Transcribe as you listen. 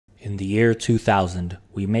In the year 2000,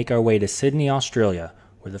 we make our way to Sydney, Australia,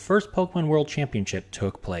 where the first Pokemon World Championship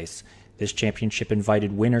took place. This championship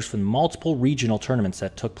invited winners from multiple regional tournaments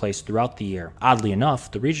that took place throughout the year. Oddly enough,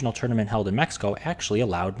 the regional tournament held in Mexico actually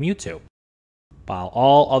allowed Mewtwo, while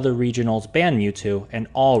all other regionals banned Mewtwo and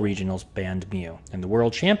all regionals banned Mew, and the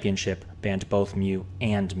World Championship banned both Mew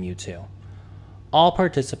and Mewtwo. All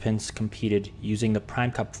participants competed using the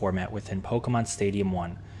Prime Cup format within Pokemon Stadium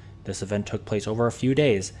 1. This event took place over a few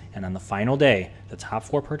days, and on the final day, the top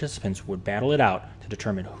 4 participants would battle it out to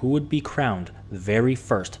determine who would be crowned the very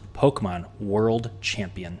first Pokemon World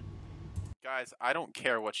Champion. Guys, I don't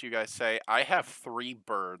care what you guys say. I have 3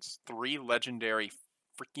 birds, 3 legendary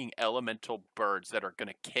freaking elemental birds that are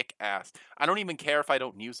gonna kick ass. I don't even care if I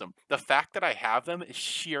don't use them. The fact that I have them is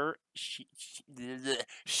sheer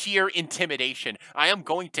intimidation. I am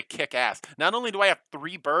going to kick ass. Not only do I have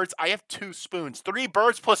 3 birds, I have 2 spoons. 3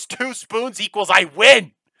 birds plus 2 spoons equals I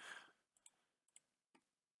win!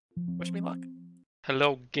 Wish me luck.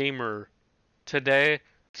 Hello, gamer. Today,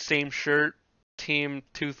 same shirt, Team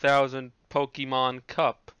 2000 Pokemon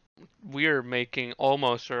Cup. We're making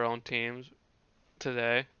almost our own teams.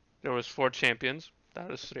 Today, there was 4 champions. That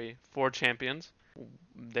was 3. 4 champions.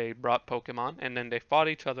 They brought Pokemon, and then they fought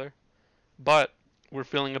each other. But we're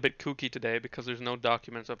feeling a bit kooky today because there's no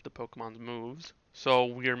documents of the Pokemon's moves. So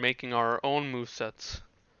we're making our own movesets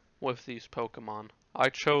with these Pokemon. I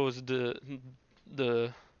chose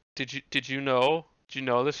the. Did you know? Do you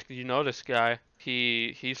know this? You know this guy?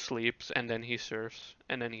 He sleeps and then he surfs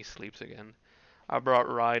and then he sleeps again. I brought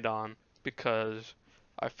Rhydon because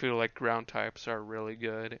I feel like ground types are really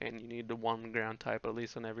good, and you need the one ground type at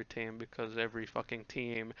least on every team because every fucking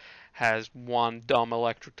team has one dumb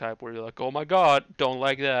electric type where you're like, oh my god, don't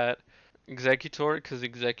like that. Executor, because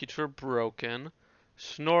Executor broken.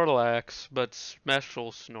 Snorlax, but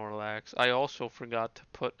special Snorlax. I also forgot to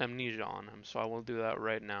put Amnesia on him, so I will do that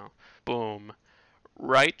right now. Boom.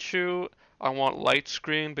 Raichu, I want Light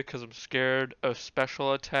Screen because I'm scared of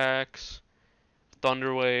special attacks.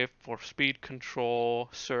 Thunder Wave for speed control,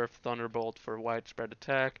 Surf Thunderbolt for widespread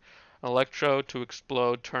attack, Electro to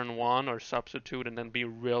explode turn 1 or substitute and then be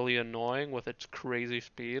really annoying with its crazy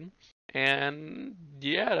speed. And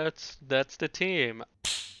yeah, that's the team.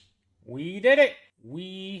 We did it!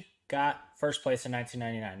 We got first place in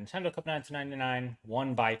 1999. Nintendo Cup 1999,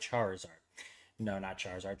 won by Charizard. No, not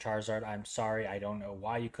Charizard. Charizard, I'm sorry. I don't know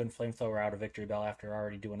why you couldn't Flamethrower out a Victory Bell after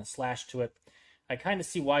already doing a Slash to it. I kind of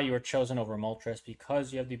see why you were chosen over Moltres,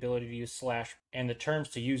 because you have the ability to use Slash, and the terms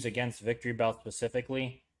to use against Victory Bell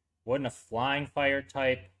specifically. Wouldn't a Flying Fire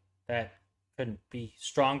type that couldn't be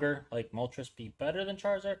stronger like Moltres be better than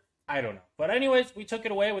Charizard? I don't know. But anyways, we took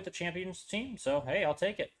it away with the Champions team, so hey, I'll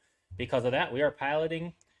take it. Because of that, we are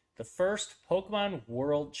piloting the first Pokemon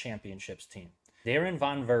World Championships team. Darryn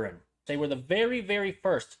Van Vuuren. They were the very, very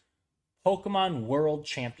first Pokemon World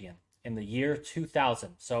Champion in the year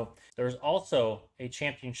 2000. So there was also a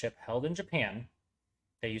championship held in Japan.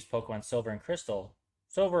 They used Pokemon Silver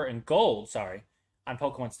and Gold, on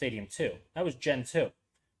Pokemon Stadium 2. That was Gen 2.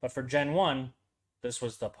 But for Gen 1, this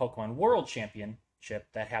was the Pokemon World Championship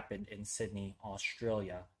that happened in Sydney,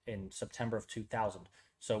 Australia in September of 2000.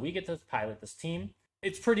 So we get to pilot this team.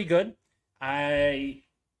 It's pretty good. I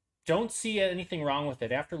don't see anything wrong with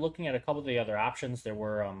it. After looking at a couple of the other options, there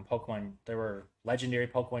were legendary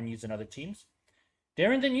Pokemon used in other teams.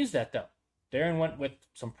 Darryn didn't use that though. Darryn went with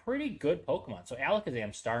some pretty good Pokemon. So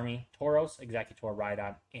Alakazam, Starmie, Tauros, Executor,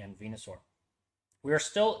 Rhydon, and Venusaur. We are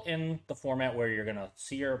still in the format where you're gonna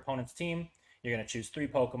see your opponent's team. You're gonna choose 3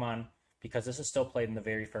 Pokemon because this is still played in the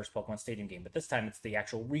very first Pokemon Stadium game. But this time it's the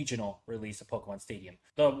actual regional release of Pokemon Stadium.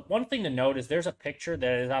 The one thing to note is there's a picture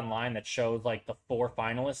that is online that shows like the 4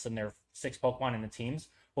 finalists and their 6 Pokemon in the teams.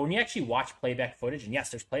 But when you actually watch playback footage, and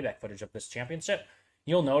yes, there's playback footage of this championship,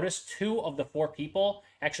 you'll notice 2 of the 4 people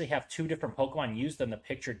actually have 2 different Pokemon used in the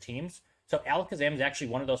pictured teams. So Alakazam is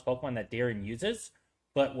actually one of those Pokemon that Darryn uses,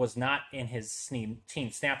 but was not in his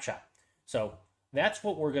team snapshot. So that's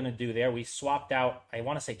what we're going to do there. We swapped out, I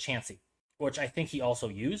want to say Chansey, which I think he also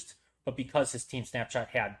used, but because his team snapshot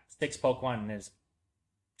had 6 Pokemon and his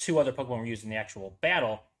 2 other Pokemon were used in the actual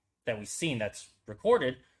battle that we've seen that's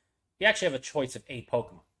recorded, you actually have a choice of 8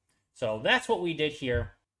 Pokemon. So that's what we did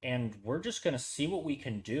here, and we're just going to see what we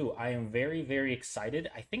can do. I am very, very excited.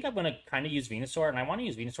 I think I'm going to kind of use Venusaur, and I want to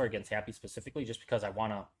use Venusaur against Happbi specifically just because I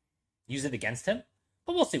want to use it against him,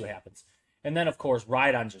 but we'll see what happens. And then, of course,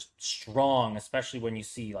 Rhydon just strong, especially when you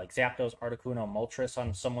see like Zapdos, Articuno, Moltres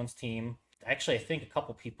on someone's team. Actually, I think a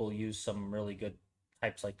couple people use some really good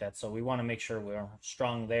types like that, so we want to make sure we're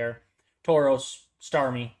strong there. Tauros,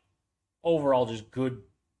 Starmie, overall just good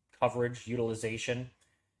coverage, utilization.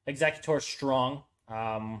 Executor strong.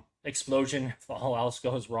 Explosion if all else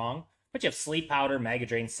goes wrong. But you have Sleep Powder, Mega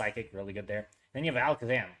Drain, Psychic, really good there. Then you have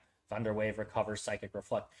Alakazam, Thunder Wave, Recover, Psychic,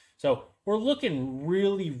 Reflect. So we're looking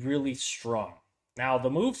really, really strong. Now, the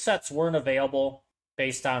movesets weren't available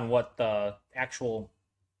based on what the actual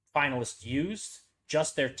finalists used,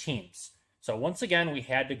 just their teams. So once again, we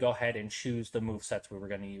had to go ahead and choose the movesets we were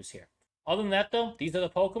going to use here. Other than that, though, these are the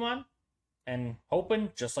Pokemon. And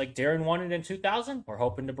hoping, just like Darryn won it in 2000, we're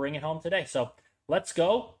hoping to bring it home today. So let's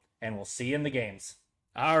go, and we'll see you in the games.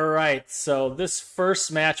 All right, so this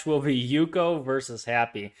first match will be Yuko versus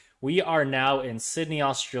Happbi. We are now in Sydney,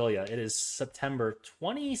 Australia. It is September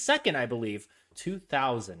 22nd, I believe,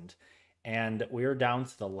 2000. And we're down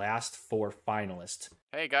to the last 4 finalists.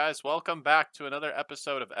 Hey guys, welcome back to another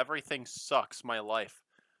episode of Everything Sucks My Life.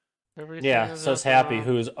 Yeah, so it's Happbi,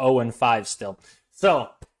 who's 0-5 still. So,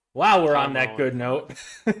 while we're on that good note.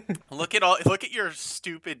 Look at your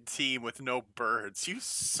stupid team with no birds. You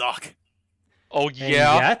suck. Oh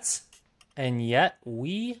yeah. And yet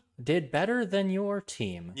we did better than your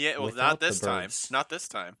team. Yeah, well, not this time. Not this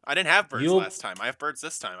time. I didn't have birds last time. I have birds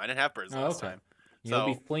this time. I didn't have birds last time. You'll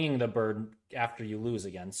be fleeing the bird after you lose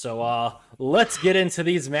again. So let's get into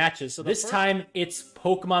these matches. So this time it's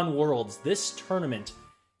Pokemon Worlds. This tournament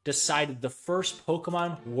decided the first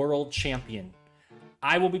Pokemon World Champion.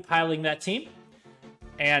 I will be piloting that team.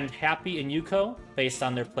 And Happbi and Yuko, based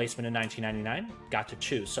on their placement in 1999, got to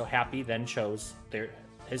choose. So Happbi then chose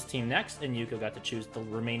his team next, and Yuko got to choose the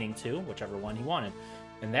remaining 2, whichever one he wanted.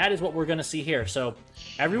 And that is what we're going to see here. So,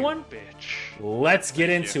 everyone, let's get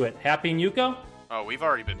into it. Happbi and Yuko? Oh, we've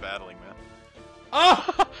already been battling, man.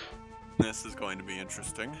 Oh! This is going to be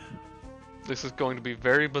interesting. This is going to be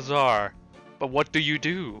very bizarre. But what do you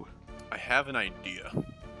do? I have an idea.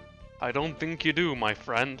 I don't think you do, my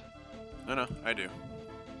friend. No, I do.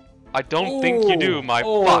 I don't think you do, my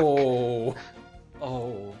fuck.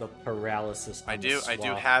 Oh, the paralysis. I do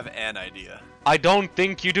have an idea. I don't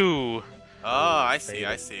think you do. Oh, I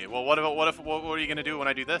see. Well, what are you gonna do when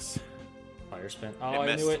I do this? Fire spin. Oh,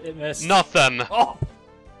 I knew it. It missed. Nothing. Oh,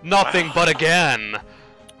 nothing but again.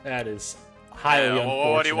 That is highly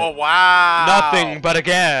unfortunate. Wow. Nothing but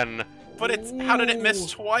again. But how did it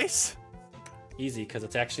miss twice? Easy, because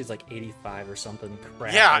it's actually like 85 or something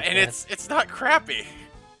crap. Yeah, like and that. it's not crappy.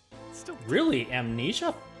 It's still really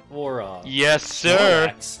amnesia or yes, sir.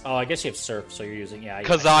 Snorlax? Oh, I guess you have Surf, so you're using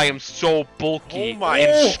Because I am so bulky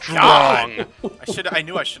and strong. I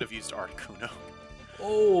knew I should have used Articuno.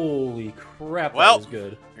 Holy crap! Well, that was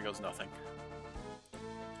good. Here goes nothing.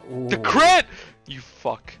 Ooh. The crit! You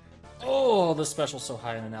fuck. Oh, the special's so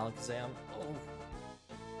high in an Alakazam.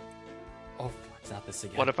 Oh, it's not this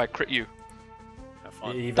again. What if I crit you? Have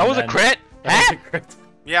fun. Even that was then, a crit? That was a crit.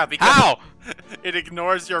 Yeah, because how? It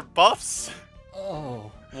ignores your buffs.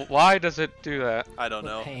 Oh. Why does it do that? I don't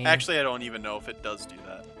know. Pain. Actually, I don't even know if it does do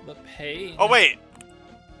that. The pain. Oh wait.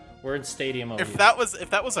 We're in stadium mode. If that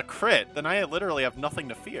was a crit, then I literally have nothing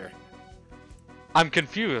to fear. I'm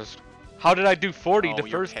confused. How did I do 40 the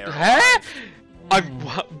you're first? paralyzed.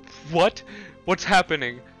 Huh? What? What's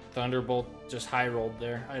happening? Thunderbolt just high rolled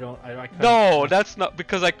there. I couldn't. No, that's not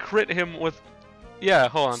because I crit him with. Yeah,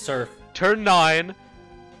 hold on. Surf. Turn 9,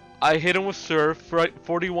 I hit him with Surf,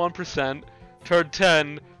 41%. Turn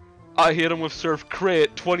 10, I hit him with Surf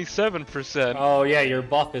crit, 27%. Oh yeah, your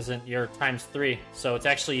buff isn't your ×3, so it's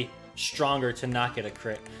actually stronger to not get a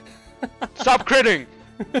crit. Stop critting!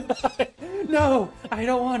 No, I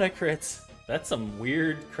don't want a crit. That's some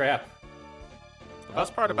weird crap. The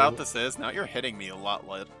best part about this is now you're hitting me a lot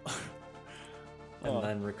less. And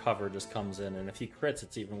then Recover just comes in, and if he crits,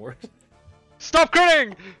 it's even worse. Stop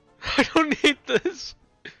critting! I don't need this.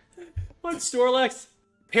 What Snorlax?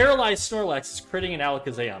 Paralyzed Snorlax is critting an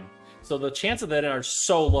Alakazam. So the chance of that are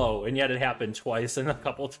so low, and yet it happened twice in a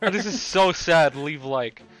couple turns. This is so sad. Leave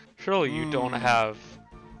like. Surely you don't have.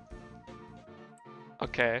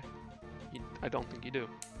 Okay. I don't think you do.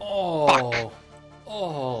 Oh. Fuck.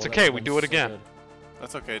 Oh. It's okay. We do it again. Good.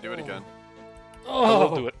 That's okay. Do it again. Oh.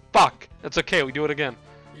 We'll do it. Fuck. It's okay. We do it again.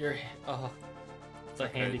 You're. It's a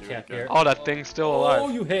okay, handicap do it here. Oh, that thing's still alive. Oh,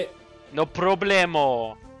 you hit. No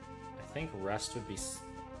problemo. I think rest would be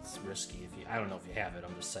risky if you. I don't know if you have it.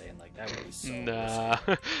 I'm just saying, like that would be so. Nah.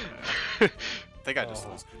 I think I just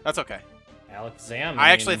lose. That's okay. Alakazam.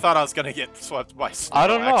 I actually thought I was gonna get swept by Snorlax. I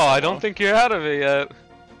don't know. I don't think you're out of it yet.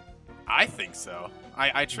 I think so.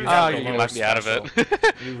 I truly. You might be out of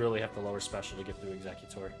it. You really have to lower special to get through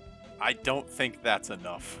Executor. I don't think that's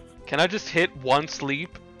enough. Can I just hit one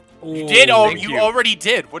sleep? You did. Oh, Thank you you. already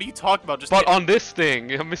did. What are you talking about? Just But hit. on this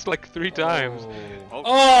thing, I missed like 3 times.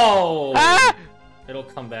 Oh! Ah! It'll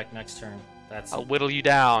come back next turn. That's I'll whittle you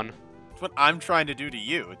down. That's what I'm trying to do to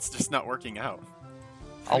you. It's just not working out.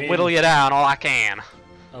 I'll whittle you down all I can.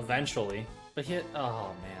 Eventually. But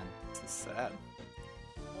oh man. This is sad.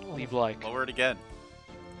 Leave like. Lower it again.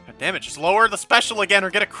 God damn it, just lower the special again or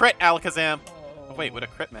get a crit, Alakazam! Oh, wait, would a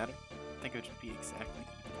crit matter? I think it would just be exactly.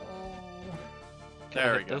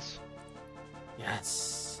 There we go. This?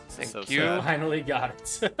 Yes. Thank you. Sad. Finally got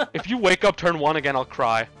it. If you wake up turn 1 again, I'll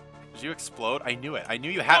cry. Did you explode? I knew it. I knew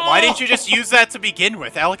you had. Why didn't you just use that to begin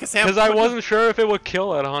with, Alakazam? Because I wasn't sure if it would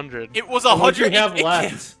kill at 100. It was 100. What did you have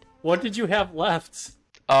left? What did you have left?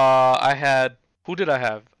 I had. Who did I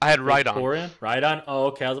have? I had Rhydon. Rhydon? Oh,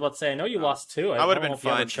 okay. I was about to say, I know you lost 2. I would have don't know been if you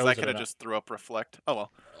ever fine because chose I it could or have not. just threw up Reflect. Oh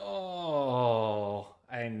well. Oh,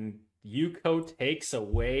 and Yuko takes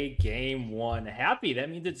away game 1. Happy. That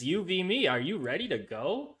means it's you v me. Are you ready to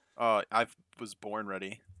go? I was born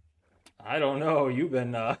ready. I don't know. You've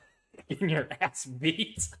been getting your ass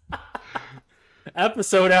beat.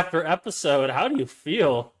 Episode after episode. How do you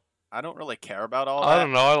feel? I don't really care about all that. I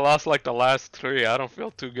don't know. I lost like the last 3. I don't feel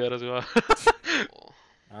too good as well.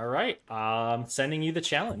 All right. I'm sending you the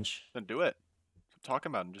challenge. Then do it. Stop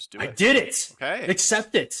talking about it and just do it. I did it. Okay.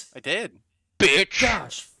 Accept it. I did. Bitch.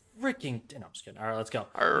 Gosh, freaking. No, I'm just kidding. All right, let's go.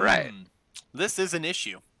 All right. This is an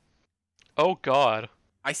issue. Oh God.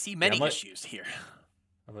 I see many Yeah, issues here.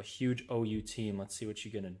 I have a huge OU team. Let's see what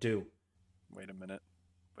you're gonna do. Wait a minute.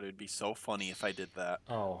 But it'd be so funny if I did that.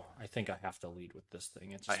 Oh, I think I have to lead with this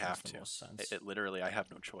thing. It just I makes have the to. most sense. It literally, I have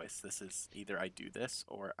no choice. This is either I do this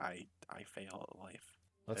or I fail at life.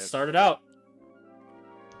 Let's start it out.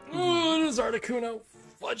 Ooh, this Articuno.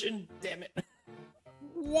 Fudging, damn it.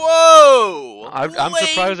 Whoa! I'm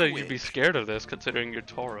surprised that you'd be Language! scared of this, considering you're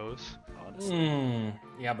Tauros. Honestly.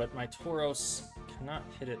 Yeah, but my Tauros cannot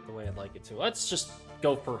hit it the way I'd like it to. Let's just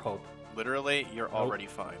go for hope. Literally, you're already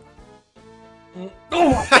fine.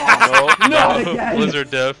 Oh, No, not again. Blizzard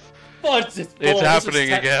Diff. Fudge, It's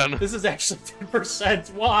happening again. This is actually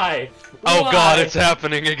 10%. Why? Oh Why? God, it's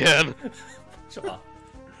happening again. Shut up.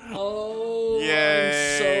 Oh,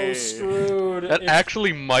 Yay. I'm so screwed. That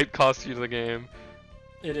actually might cost you the game.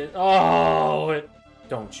 It is. Oh,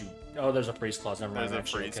 don't you? Oh, there's a freeze clause. Never mind. There's a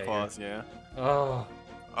Actually, freeze okay, clause, yeah. Oh,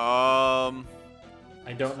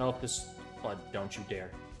 I don't know if this. Blood, don't you dare.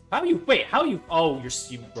 How you? Wait, how you? Oh,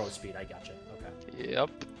 you road speed. I gotcha. Okay. Yep.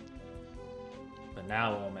 But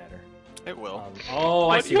now it won't matter. It will. Oh,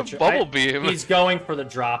 I What, see. you What have you're, Bubble Beam. He's going for the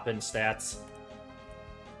drop in stats.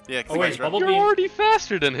 Yeah, Oh, wait, Bubble You're Beam. already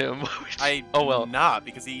faster than him. Oh well. Not,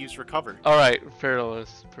 because he used Recover. Alright,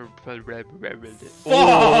 Fearless. Oh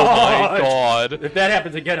my God. If that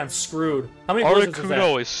happens again, I'm screwed. How many blizzards is that?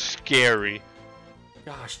 Articuno is scary.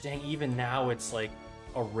 Gosh dang, even now it's like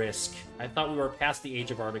a risk. I thought we were past the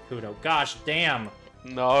age of Articuno. Gosh damn.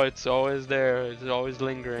 No, it's always there. It's always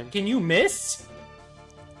lingering. Can you miss?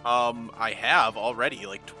 I have already,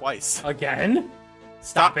 like, twice. Again?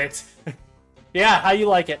 Stop it. Yeah, how you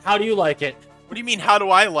like it? How do you like it? What do you mean, how do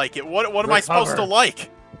I like it? What am I supposed to like?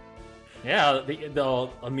 Yeah,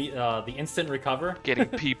 the instant recover. Getting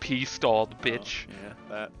PP stalled, bitch. Oh, yeah,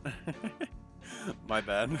 that. My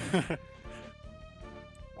bad.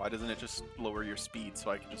 Why doesn't it just lower your speed so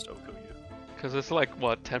I can just Oko you? Because it's like,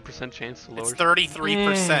 what, 10% chance to lower? It's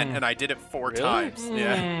 33%, and I did it 4 Really? times.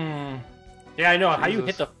 Yeah. Yeah, I know. How you hit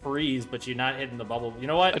Jesus. the freeze, but you're not hitting the bubble. You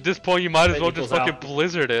know what? At this point, you might as That well just equals fucking out.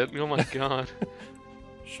 blizzard it. Oh my God.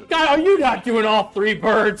 God, are you not doing all 3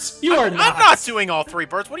 birds? You are I'm not. not doing all 3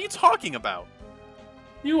 birds. What are you talking about?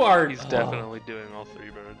 You are. He's definitely doing all 3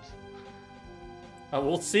 birds.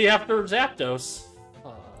 We'll see after Zapdos.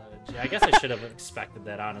 Gee, I guess I should have expected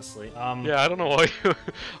that, honestly. Yeah, I don't know why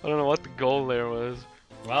I don't know what the goal there was.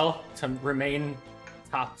 Well, to remain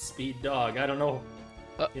top speed dog. I don't know.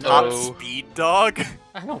 You know, Top Uh-oh. speed dog?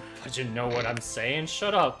 I don't fucking know what I'm saying.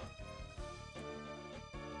 Shut up.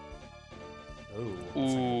 Ooh.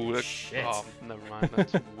 Ooh, that's, shit. oh, never mind.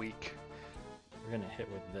 That's weak. We're gonna hit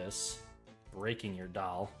with this, breaking your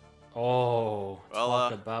doll. Oh, Well,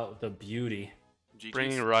 talk about the beauty. GG's.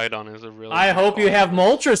 Bringing Rhydon is a really. I hope you have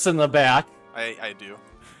Moltres in the back. I do.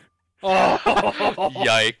 Oh.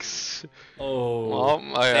 Yikes. Oh. Well,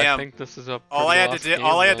 I Damn. think this is a. All I had to lost do, game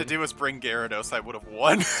all I had to then. do was bring Gyarados. I would have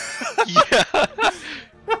won. Yeah.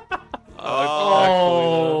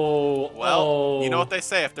 Oh. Well, oh. you know what they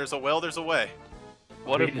say: if there's a will, there's a way.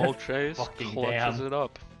 What if Read it. Moltres Fucking clutches damn. it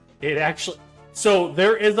up? It actually. So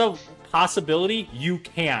there is a possibility you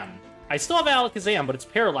can. I still have Alakazam, but it's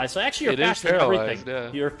paralyzed. So actually, you're It is faster than paralyzed, everything.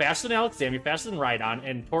 yeah. You're faster than Alakazam. You're faster than Rhydon,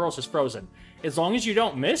 and Tauros is frozen. As long as you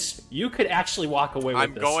don't miss, you could actually walk away with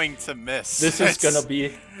I'm this. going to miss. This is gonna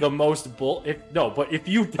be the most bull. But if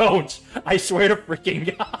you don't, I swear to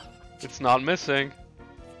freaking God. It's not missing.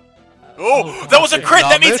 Oh, that was a crit!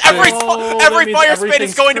 That means every fire spin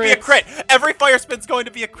is going to be a crit! Every fire spin's going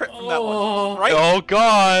to be a crit from that one, right? Oh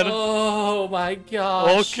god! Oh my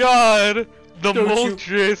gosh! Oh god! The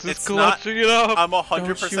Moltres is clutching it up! I'm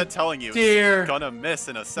 100% telling you, dare. it's gonna miss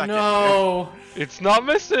in a second. No! It's not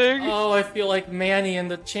missing! Oh, I feel like Manny in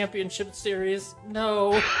the championship series.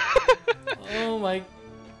 No! Oh my...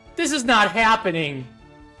 This is not happening!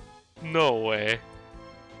 No way.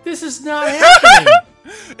 This is not happening!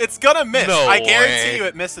 It's gonna miss. No I guarantee way. you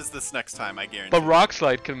it misses this next time, I guarantee. But Rock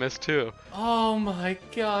Slide can miss too. Oh my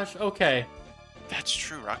gosh, okay. That's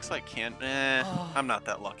true, Rockslide can't. I'm not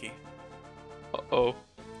that lucky. Uh-oh.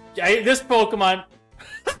 This Pokemon...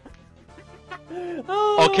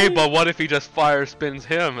 Oh. Okay, but what if he just fire spins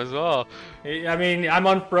him as well? I mean, I'm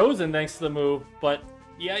unfrozen thanks to the move, but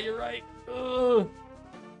yeah, you're right. Ugh.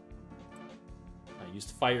 I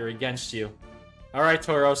used fire against you. Alright,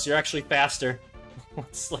 Tauros, you're actually faster.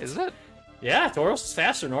 Is it? Yeah, Tauros is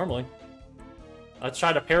faster normally. Let's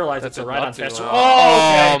try to paralyze it so right on faster.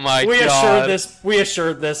 Oh, okay. my god. We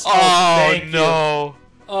assured this. Oh, thank no. you.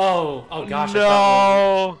 Oh gosh.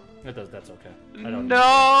 No. That's okay. I don't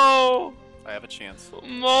No. I have a chance.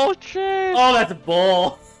 Moltres. Oh, that's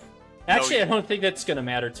bull. Actually, I don't think that's gonna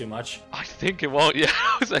matter too much. I think it won't. Yeah,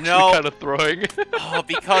 I was actually kind of throwing. Oh,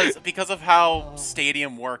 because of how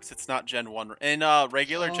Stadium works, it's not Gen 1. In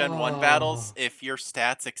regular Gen 1 battles, if your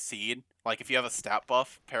stats exceed, like if you have a stat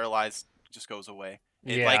buff, Paralyzed just goes away.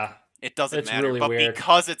 It doesn't matter. Really but weird.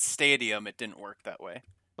 Because it's Stadium, it didn't work that way.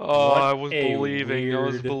 Oh, I was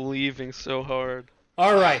believing so hard.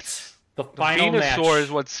 All right, the final match. Venusaur is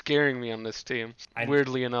what's scaring me on this team.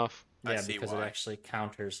 Weirdly enough. Yeah, because it actually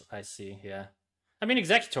counters. I see. Yeah, I mean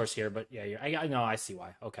Executor's here, but yeah, I know. I see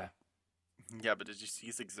why. Okay. Yeah, but did you see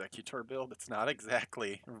his Executor build? It's not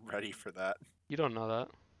exactly ready for that. You don't know that.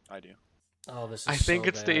 I do. Oh, this is. I think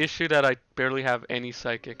it's the issue that I barely have any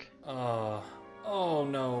Psychic. Oh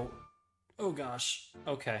no. Oh gosh.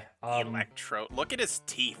 Okay. Electro. Look at his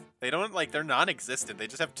teeth. They don't they're non-existent. They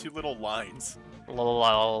just have two little lines.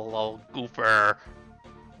 Lol, goofer.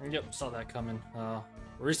 Yep, saw that coming.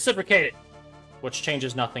 Reciprocate it, which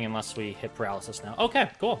changes nothing unless we hit paralysis now. Okay,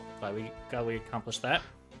 cool. Glad we accomplished that.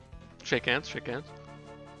 Shake hands. Shake hands.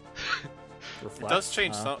 It does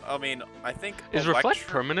change some. I mean, I think. Is Reflect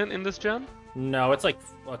permanent in this gen? No, it's like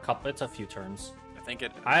a couple. It's a few turns. I think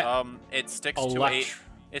it. It sticks to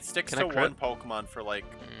It sticks to one Pokemon for like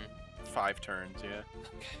 5 turns. Yeah.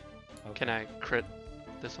 Okay. Can I crit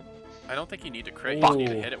this one? I don't think you need to crit. You just need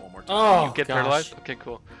to hit it one more time. Oh, you get paralyzed? Okay,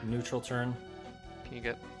 cool. Neutral turn. Can you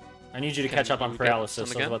get... I need you to catch up on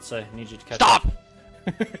paralysis. I was about to say. I need you to catch up.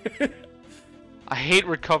 Stop! I hate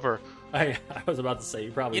recover. I was about to say,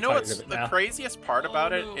 you probably You know what's the craziest part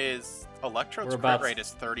about it is Electrode's crit rate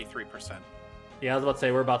is 33%. Yeah, I was about to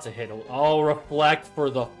say, we're about to hit. Oh, Reflect for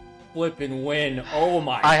the flipping win. Oh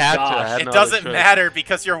my gosh. It doesn't matter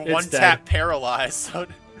because you're one tap paralyzed. So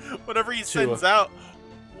whatever he sends out...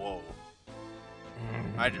 Whoa.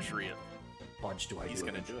 I just read it. Punch, He's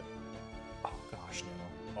going to do it. Oh gosh,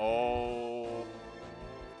 no. Oh.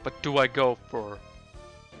 But do I go for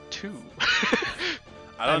 2?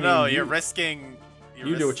 I don't know. You're risking...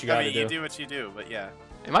 You do what you gotta do. You do what you do, but yeah.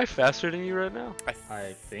 Am I faster than you right now?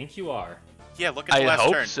 I think you are. Yeah, look at the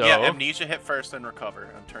last turn. So. Yeah, Amnesia hit first and Recover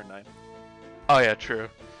on turn 9. Oh yeah, true.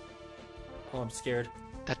 Oh, I'm scared.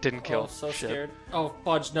 That didn't kill. So scared. Oh,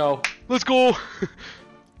 fudge, no. Let's go!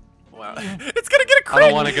 Wow. It's gonna get a crit! I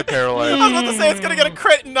don't want to get paralyzed. I was about to say it's gonna get a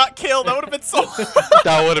crit and not kill. That would have been so...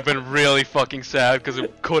 That would have been really fucking sad because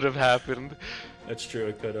it could have happened. That's true,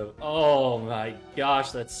 it could have. Oh my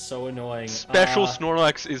gosh, that's so annoying. Special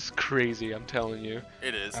Snorlax is crazy, I'm telling you.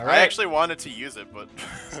 It is. Right. I actually wanted to use it, but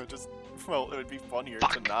just... Well, it would be funnier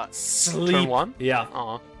to not. Sleep. Turn 1? Yeah.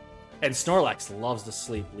 Aw. And Snorlax loves to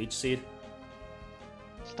sleep. Leech Seed.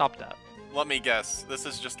 Stop that. Let me guess. This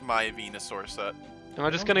is just my Venusaur set. Am I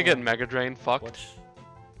just gonna get Mega Drain fucked?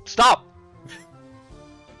 Stop!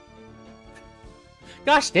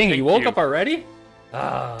 Gosh dang it, you woke up already?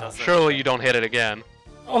 Surely you don't hit it again.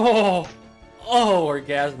 Oh,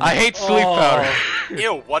 orgasm. I hate sleep powder.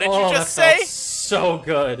 Ew, what did you just say? So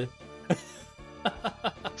good.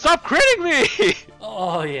 Stop critting me!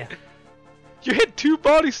 Oh, yeah. You hit 2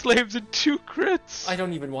 body slams and 2 crits. I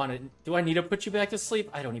don't even want to... Do I need to put you back to sleep?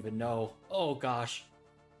 I don't even know. Oh, gosh.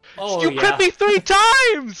 Oh, you crit me 3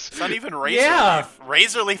 times! It's not even Razor Leaf.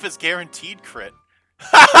 Razor Leaf is guaranteed crit.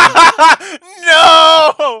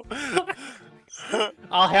 No!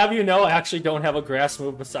 I'll have you know, I actually don't have a grass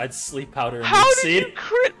move besides Sleep Powder and How Seed. did you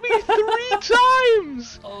crit me 3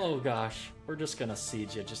 times? Oh, gosh. We're just gonna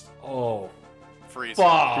siege you. Just... Oh. Freeze.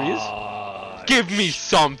 Fuck. Give me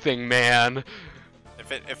something, man.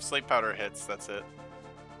 If Sleep Powder hits, that's it.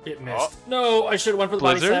 It missed. No, I should have went for the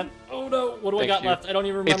body Blizzard? slam. Oh no, what do I Thank got you. left? I don't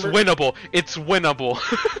even It's remember. winnable. It's winnable.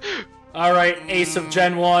 All right, Ace of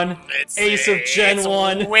Gen 1. Ace of Gen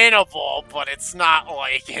 1. Winnable, but it's not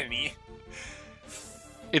like any.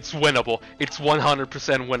 It's winnable. It's 100%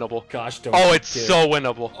 winnable. Gosh, don't. Oh, it's do it. so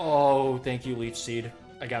winnable. Oh, thank you, Leech Seed.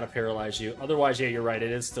 I gotta paralyze you. Otherwise, yeah, you're right.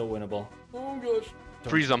 It is still winnable. Oh gosh.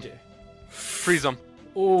 Freeze them. Freeze them.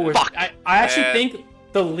 Oh, Fuck. I actually think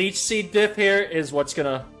the Leech Seed diff here is what's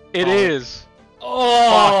gonna. It is. Oh.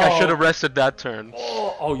 Fuck, I should have rested that turn.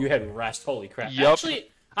 Oh, you had rest. Holy crap. Yup. Actually,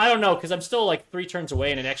 I don't know, because I'm still like 3 turns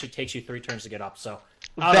away, and it actually takes you 3 turns to get up, so.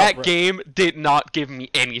 I don't That know. game did not give me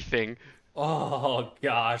anything. Oh,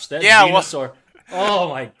 gosh. That Yeah, Venusaur. Oh,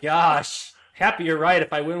 my gosh. Happy you're right.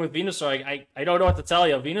 If I win with Venusaur, I don't know what to tell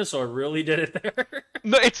you. Venusaur really did it there.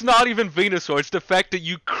 No, it's not even Venusaur. It's the fact that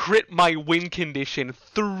you crit my win condition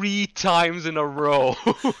 3 times in a row.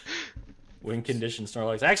 Win condition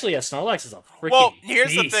Snorlax. Actually, yeah, Snorlax is a freaking Well,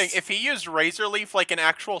 here's the beast. thing. If he used Razor Leaf like an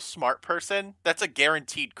actual smart person, that's a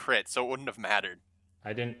guaranteed crit, so it wouldn't have mattered.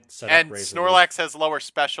 I didn't set And up Razor Snorlax has lower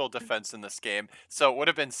special defense in this game, so it would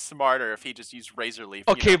have been smarter if he just used Razor Leaf.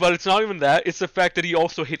 you Okay, know. but it's not even that. It's the fact that he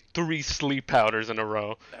also hit 3 sleep powders in a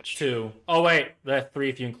row. That's Leaf. true. 2. Oh, wait. That's 3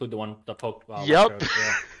 if you include the one, the poke. Yep.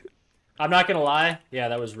 Yeah. I'm not gonna lie. Yeah,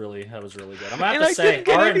 that was really good. I'm gonna have And to I say, didn't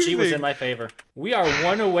get RNG was anything. in my favor. We are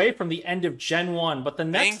 1 away from the end of Gen 1, but the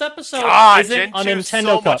next Thank episode God, isn't Gen on 2 is Nintendo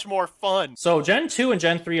so Cup. much more fun. So Gen 2 and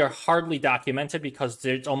Gen 3 are hardly documented because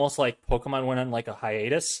it's almost like Pokemon went on like a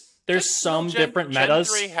hiatus. There's some different metas.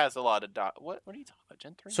 Gen 3 has a lot of What are you talking about?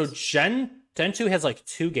 Gen 3? So Gen 2 has like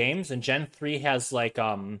 2 games, and Gen 3 has like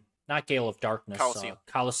not Gale of Darkness,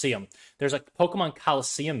 Coliseum. There's like Pokemon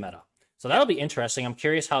Coliseum meta. So that'll be interesting. I'm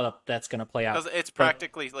curious how that's going to play out. It's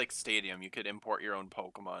practically like Stadium. You could import your own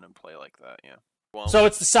Pokemon and play like that, yeah. Well, So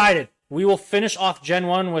it's decided. We will finish off Gen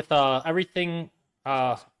 1 with everything,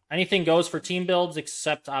 anything goes for team builds,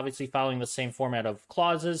 except obviously following the same format of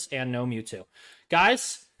clauses and no Mewtwo.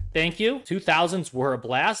 Guys, thank you. 2000s were a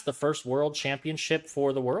blast. The first world championship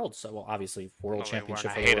for the world. So, well, obviously, world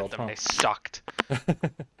championship I for the hated world. them. They sucked.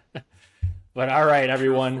 But all right,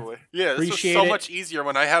 everyone. yeah, this was Appreciate so it. much easier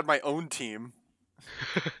when I had my own team.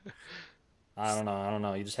 I don't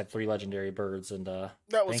know. You just had 3 legendary birds, and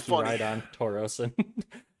That was thank you, funny. Rhydon, Tauros, and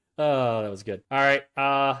oh, that was good. All right,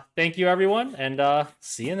 thank you, everyone, and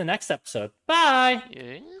see you in the next episode. Bye.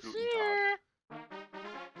 Yeah.